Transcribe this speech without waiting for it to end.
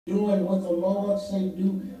Doing what the Lord say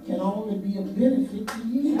do can only be a benefit to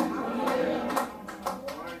you.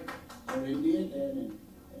 So they did that, and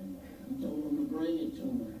he told them to bring it to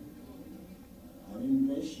me. I didn't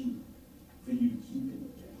bless you for you to keep it.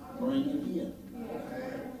 Bring it here.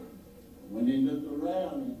 When they looked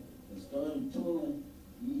around and started touring,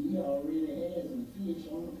 he already had some fish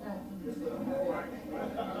on the pot.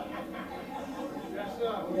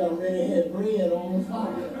 He already had bread on the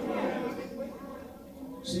fire.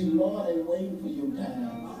 See, the Lord ain't waiting for your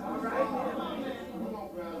time.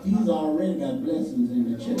 He's already got blessings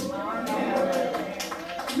in the church.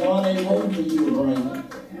 Lord ain't waiting for you to bring it.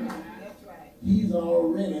 He's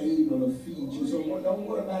already able to feed you. So don't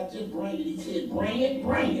worry about just bring it. He said, bring it,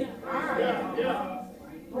 bring it.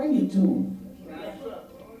 Bring it to him.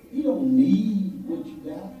 He don't need what you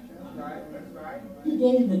got. He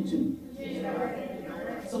gave it to you.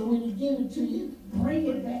 So when he give it to you, bring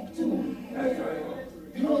it back to him.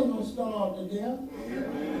 You ain't gonna starve to death.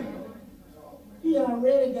 He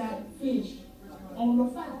already got fish on the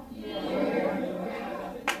fire. He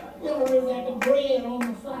already got the bread on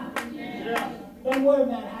the fire. Don't worry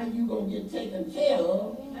about how you gonna get taken care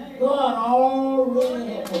of. God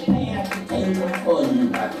already has prepared the table for you.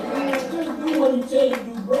 Just do what he tell you to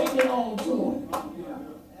do. Bring it on to him.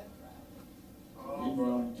 They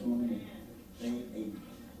brought it to him. They ate.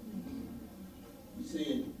 He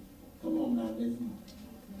said, come on now, let's eat.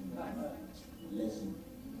 Listen.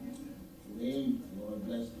 So they ate. Lord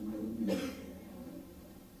bless them with a meal.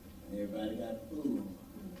 Everybody got food.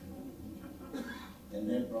 And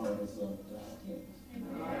that brought us up to our text.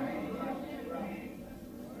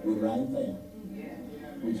 We're right there.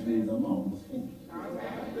 Which means I'm almost finished.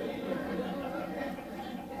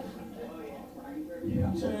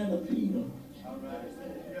 Turn to Peter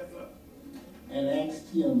and asked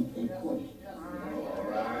him a question.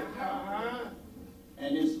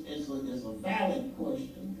 And it's a valid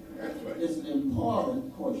question. It's an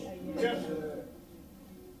important question.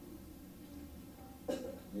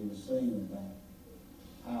 They were saying about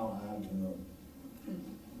how I love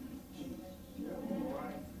Jesus.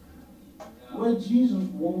 Well, Jesus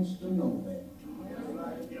wants to know that.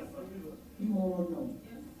 He wants to know.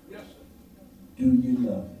 Do you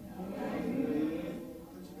love him?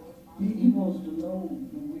 He wants to know,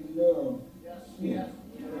 do we love him?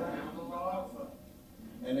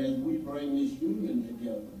 And as we bring this union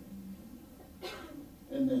together,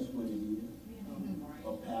 and that's what it is, a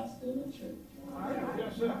pastor and a church,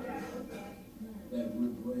 that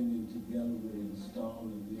we're bringing together, we're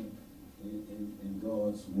installing them in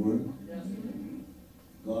God's work.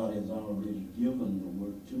 God has already given the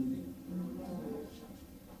work to them.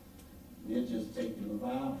 They're just taking a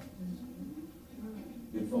vow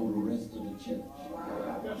before the rest of the church.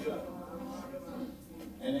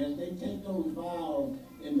 And as they take those vows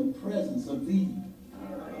in the presence of thee,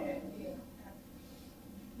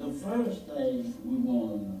 the first thing we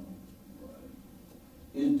want to know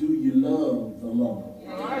is, do you love the Lord?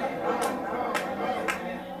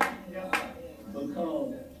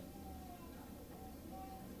 Because,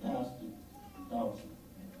 Pastor Dawson,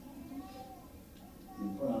 you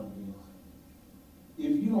probably is.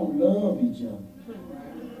 If you don't love each other,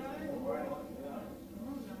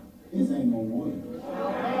 this ain't gonna work.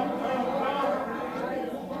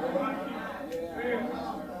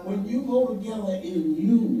 When you go together in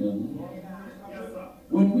union,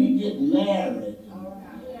 when we get married,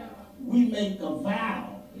 we make a vow.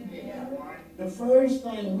 The first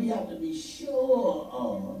thing we have to be sure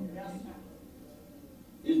of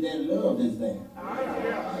is that love is there.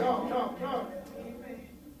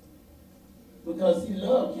 Because see,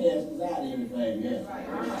 love casts out everything else.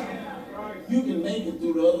 You can make it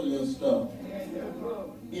through the other little stuff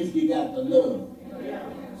if you got the love.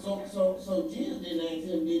 So Jesus didn't ask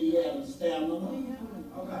him, did he have the stamina?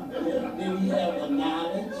 Did he have the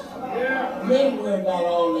knowledge? He ain't worried about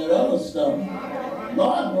all that other stuff.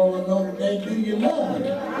 Lord wants to know today, do you love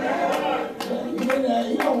him? He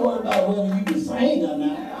don't worry about whether you can sing or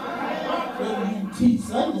not, whether you can teach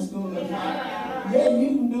Sunday school or not. Yeah, you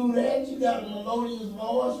can do that. You got a melodious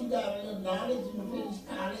voice. You got a little knowledge. You finish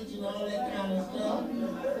college and all that kind of stuff.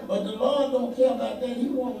 But the Lord don't care about that. He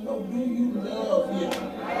wants to know, do you love him?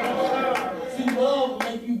 See, love will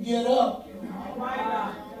make you get up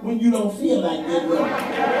when you don't feel like getting up.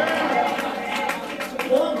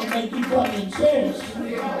 Love will make you come to church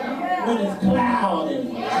when it's cloudy,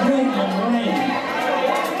 wind and rain.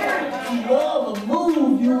 See, love will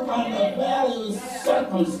move you under various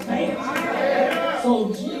circumstances. So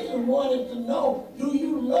Jesus wanted to know, do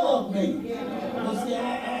you love me? Because see,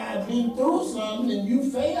 I've been through something and you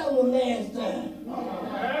failed the last time.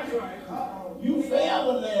 You failed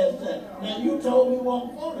the last time. Now you told me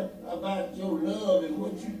one morning about your love and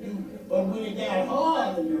what you do. But when it got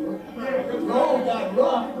hard and the road got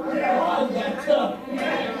rough, the road got tough,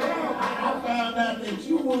 I found out that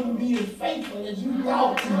you wouldn't be as faithful as you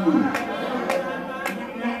thought you would.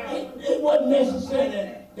 Now, it wasn't necessary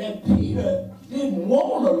that Peter didn't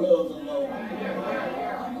want to love the Lord.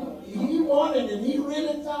 He wanted it. He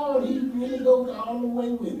really thought he'd really go all the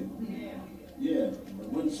way with it. Yeah.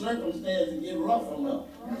 When circumstances get rough enough.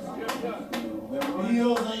 When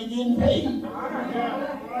bills ain't getting paid.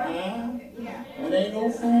 When ain't no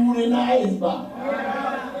food in the icebox.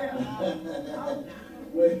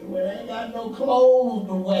 When I ain't got no clothes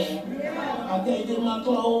to wear, I can't get my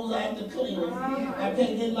clothes out to clean. I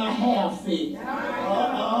can't get my hair fixed.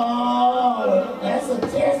 Oh, that's a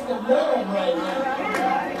test of love right now.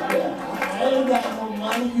 Yeah. I ain't got no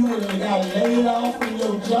money. You done got laid off in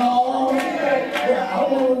your job. Yeah, I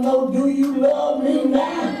want to know, do you love me now?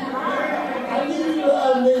 I knew you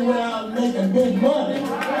loved me when I was making big money.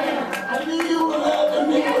 I knew you were loving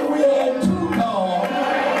me when we had 2 cars.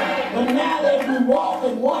 But now that we walk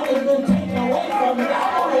and one has been taken away from me, I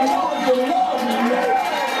want to know if you love me, man.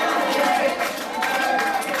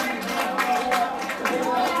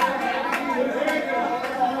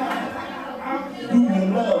 Do you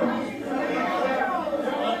love me?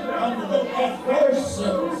 Under the adverse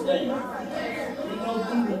circumstance,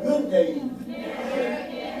 through the good days,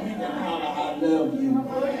 we can holler, I love you.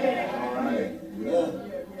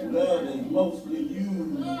 Love is mostly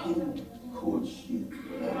used through courtship.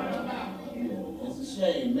 Yeah, it's a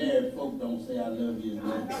shame married folk don't say I love you as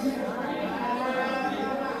much.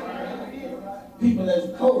 People that's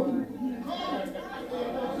cold,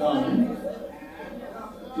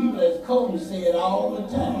 people that's cold say it all the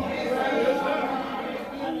time.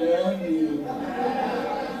 I love you.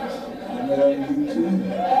 I love you too.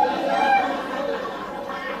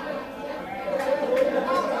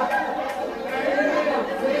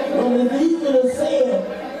 Well, it's easy to say it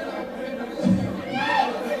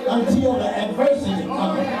until the adversity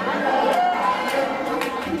comes.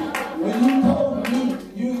 When you told me,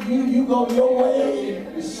 you go your way,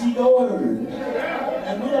 and she go hers.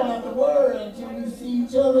 And we don't have to worry until we see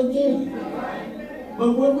each other again.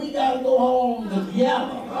 But when we got to go home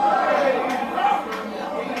together,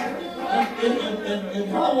 if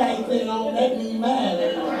her light ain't on, that means mine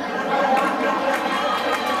ain't on.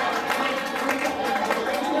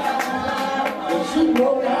 If she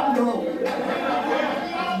broke, I'm broke.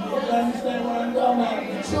 You understand what I'm talking about?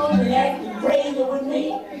 The children acting crazy with me,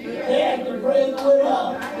 they acting crazy with her.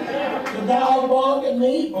 The dog bark at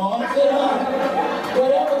me, barks at her.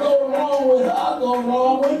 Whatever goes wrong with her, goes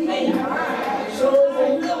wrong with me. So it's a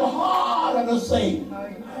little harder to say.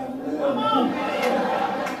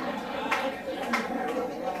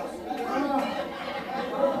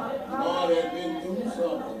 Lord has been through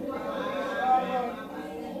something.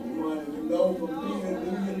 You wanted to know from Peter, do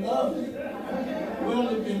you love me? Well,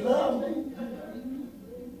 if you love me,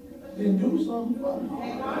 then do something for me.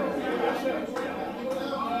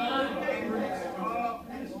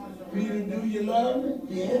 Peter, do you love me?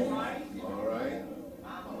 Yes. All right.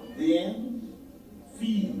 Then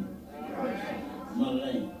feed my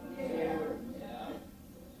lamb.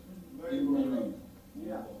 Feed my lamb.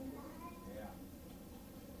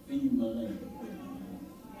 Feed my lamb.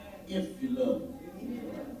 If you love me,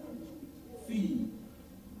 feed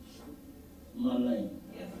my lamb.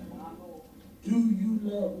 Do you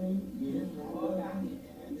love me? Yes, I love you.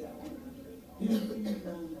 Feed my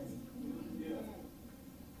lamb.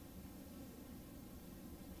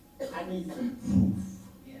 I need some proof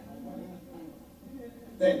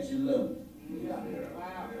that you love me.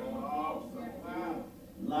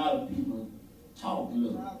 A lot of people talk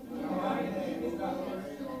love.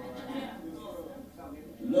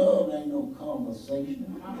 Love ain't no conversation.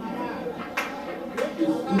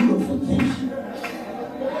 It's beautification.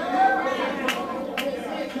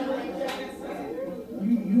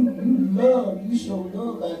 You love, you show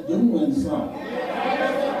love by doing something.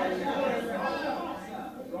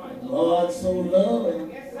 God so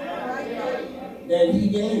loved that he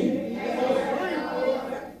gave.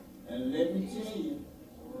 And let me tell you,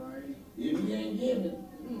 if he ain't giving,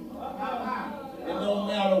 it don't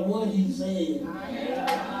matter what he said,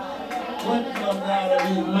 what comes out of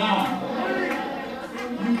his mouth.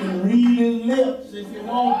 You can read his lips if you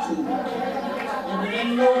want to. If it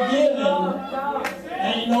ain't no giving,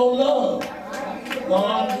 ain't no love.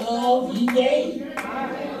 God love, he gave.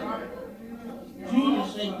 Jesus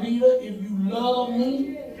said, Peter, if you love me,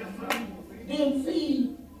 then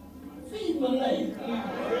feed my lamb.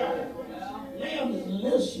 Lamb is a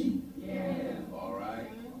little sheep. All right.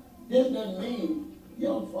 This doesn't mean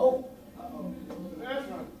folk.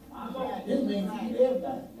 This means feed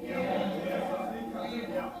everybody.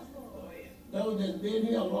 Those that's been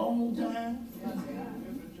here a long time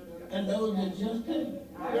and those that just came.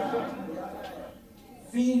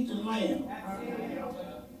 Feed the lamb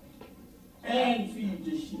and feed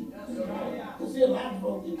the sheep. Because see, a lot of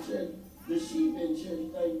folks in church, the sheep in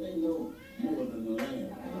church think they know more than the lamb.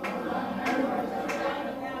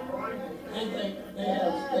 They think they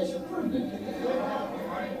have special privileges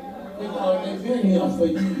because they've been here for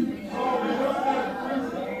years.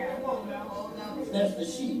 That's the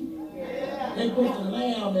sheep. They put the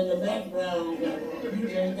lamb in the background. You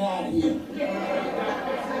just got here.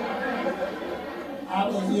 I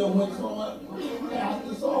was here when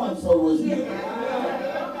Pastor so-and-so was here.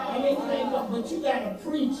 I mean, but you got to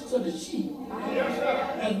preach to the sheep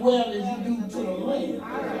as well as you do to the lamb.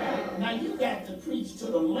 Now you got to preach to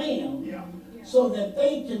the lamb so that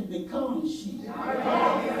they can become sheep.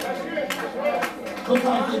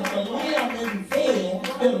 Because if the lamb isn't fed,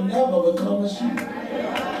 it'll never become a sheep.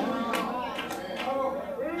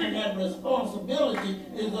 And that responsibility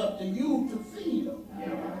is up to you to feed them.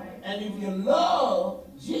 And if you love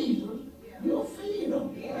Jesus, you'll feed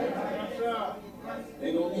them.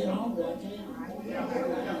 They're going to get hungry, I tell you.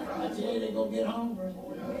 I tell you, they're going to get hungry.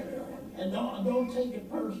 And don't take it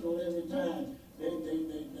personal every time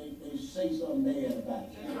they say something bad about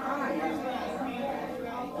you. I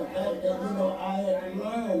had to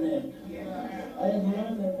learn that.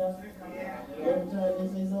 Every time they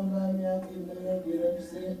say something about me, I get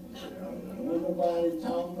upset. When nobody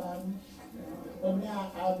talking about me. But now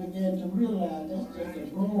I begin to realize that's just a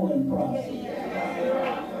growing process.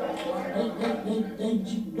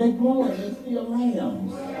 They're growing, they're still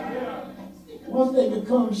lambs. Once they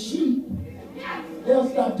become sheep, they'll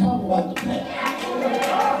stop talking about the past.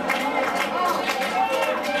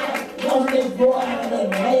 Once they go out of that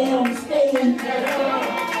lamb stage,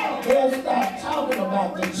 they'll stop talking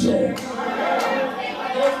about the church.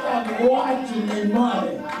 They'll stop watching their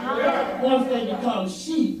money. Once they become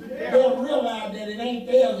sheep, they'll realize that it ain't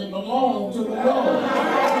theirs, it belongs to the Lord.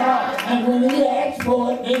 And when he asks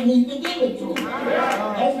for it, they need to give it to him.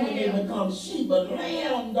 That's when they become sheep. But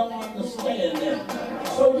lambs don't understand that.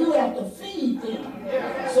 So you have to feed them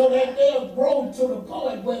so that they'll grow to the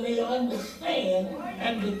point where they understand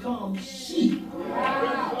and become sheep.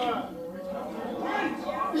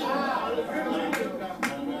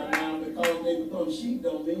 Because they become sheep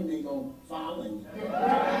don't mean they're going to follow you.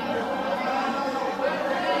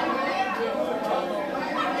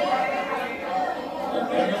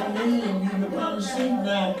 That don't mean you become sheep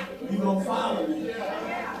now, you're going to follow me.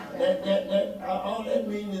 All that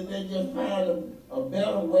means is they just find a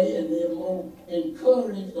better way and they're more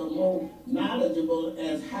encouraged or more knowledgeable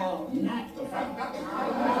as how not to follow.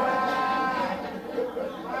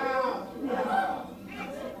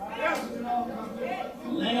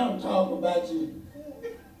 Lamb talk about you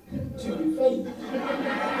to your face.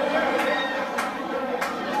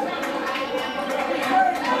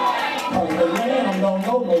 Because the lamb don't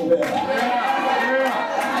know no better.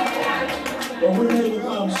 But when they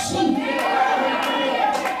become sheep,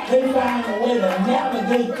 they find a way to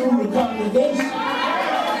navigate through the congregation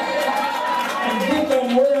and get their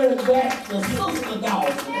words back to Sister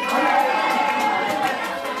Dawson.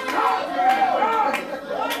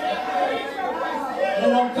 They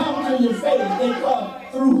don't come to your face, they come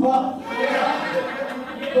through her.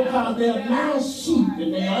 Because they're now sheep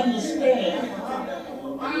and they understand.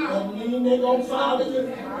 It doesn't mean they're going to follow you.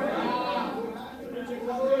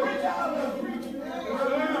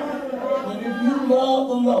 But if you love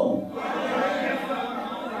the Lord,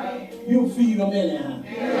 you feed them anyhow.